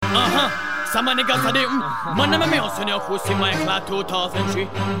Some niggas are them. Man, I'm a mercenary who see my class 2003.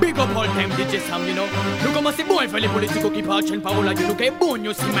 Big up all time DJ Sam, you know. Look at my see boy for the political keep out and Paola. You look at bone,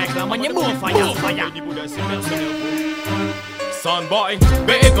 you see my class, man, you more fire. Son boy,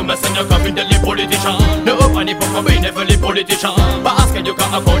 big comme un seigneur comme une des politiciens. Ne panique pas comme une des politiciens. Parce que you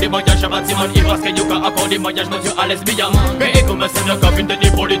can accorder mariage à bâtiment. Et parce que you can accorder mariage monsieur à lesbien. Big comme un seigneur comme une des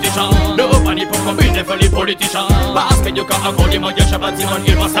politiciens. Ne panique pas comme une des politiciens. Parce que you can accorder mariage à bâtiment.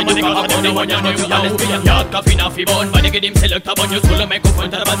 Et parce que you can accorder mariage monsieur à lesbien. Y'a de café n'a fibon. Pas de guédim c'est le tabac. You sous le mec au fond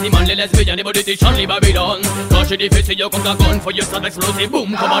de la bâtiment. Les lesbiens, les politiciens, les babylons. Quand j'ai difficile, you compte à gun. Faut you start explosive,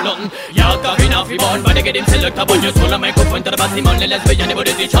 boom comme un long. Y'a de café n'a fibon. Pas de guédim c'est le tabac. You sous le mec au fond de la bâtiment. Les lesbiennes, les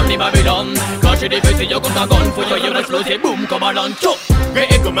politiciens, les babylons. Quand j'ai des fusils, y'a compte à gun. Faut you exploser, boom comme un long.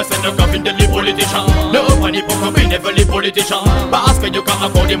 Et comme un scène comme une des politiciens. Ne panique pas comme une des politiciens. Parce que you can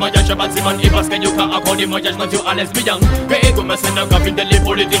accorder mariage à bâtiment. Et parce que you can accorder mariage monsieur à lesbien. Et comme un scène comme une des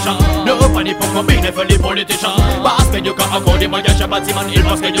politiciens. Ne panique pas comme une des politiciens. Parce que you can accorder mariage à bâtiment. Et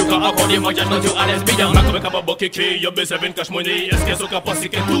parce que you can accorder mariage monsieur à lesbien. Ma comme un capable kiki, y'a besoin de cash money. Est-ce qu'elles sont capables de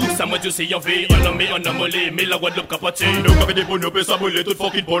tout ça me dit si y'en fait. On a mis on a molé, mais la Guadeloupe capotée. Nous avons des bonnes ça brûle toute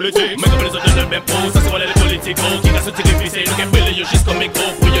fucking politique. Mais comme les autres ne le même pro, ça c'est voilà les politiques. Qui a ce sacrifice, nous qui brûle yo juste comme mes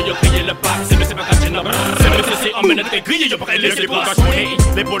gros. Pour yo crier le pack, c'est monsieur pas caché non. C'est monsieur c'est en menant de crier yo pas laisser pour cash money.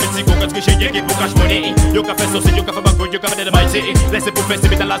 Les politiques ont caché chez qui pour cash money. Yo qu'a fait sauce, yo qu'a fait bago, yo qu'a fait de maïté. Laissez pour faire c'est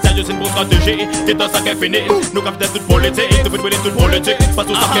mettre la sérieux c'est une bonne stratégie. Qui dans ça qui fini. Nous qu'a fait toute politique, tout brûler toute politique. Pas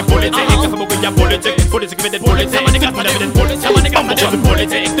tout ça qui est politique, qu'a fait beaucoup de politique. Politique fait des politiques, ça m'a négligé des politiques. Ça m'a négligé toute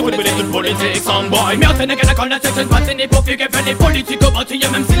politique, tout brûler toute politique. Soundboy, mais on tenait qu'à la conversation pas c'est pour que fait les politiques au bâti,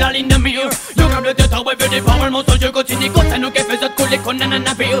 même si la ligne de mire. Yo câble de temps, ouais, venez voir le mensonge, je continue. Quand ça nous qui fait autre coller qu'on en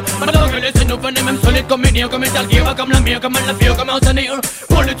a pire. Pendant que laissez nous venir même solide comme une comme une talguire, comme la mire, comme la fille, comme un seigneur.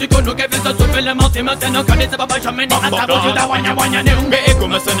 Politique, nous qui fait ça, tout fait le mentir, mais c'est nous connaît, ça va pas jamais ni à ta bouche, da wanya wanya néo. Mais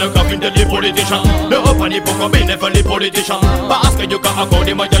comme un seigneur, comme une des politiciens. Ne panique pas comme une des politiciens. Parce que you can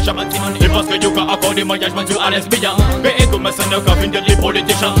accorder mariage à bâtiment. Et parce que you can accorder mariage monsieur à lesbien. Mais comme un seigneur, comme une des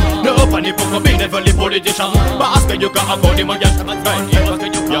politiciens. Ne panique pas comme une des politiciens. Parce que you can accorder mariage à bâtiment. Et parce que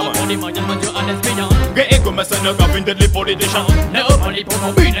you can accorder mariage monsieur à lesbien. Et comme un seigneur, comme une des politiciens. Ne panique pas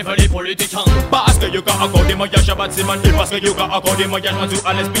comme une des politiciens. Parce que you can accorder mariage à bâtiment. Et parce que you can accorder mariage monsieur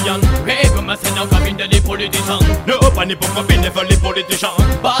à lesbien. Et comme un seigneur, comme une des politiciens. Ne panique pas comme une des politiciens.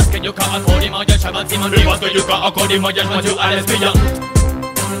 Parce que you can accorder mariage à bâtiment. Et parce que you can accorder mariage monsieur à lesbien.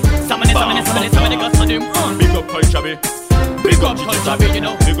 Samane, got some doom. Big up Paul Chabé. Big up Paul Chabé, you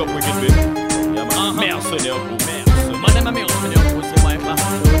know. Big up Wicked Big. Yeah man. Mercenaire pour. Man, I'm a mercenaire pour, c'est moi,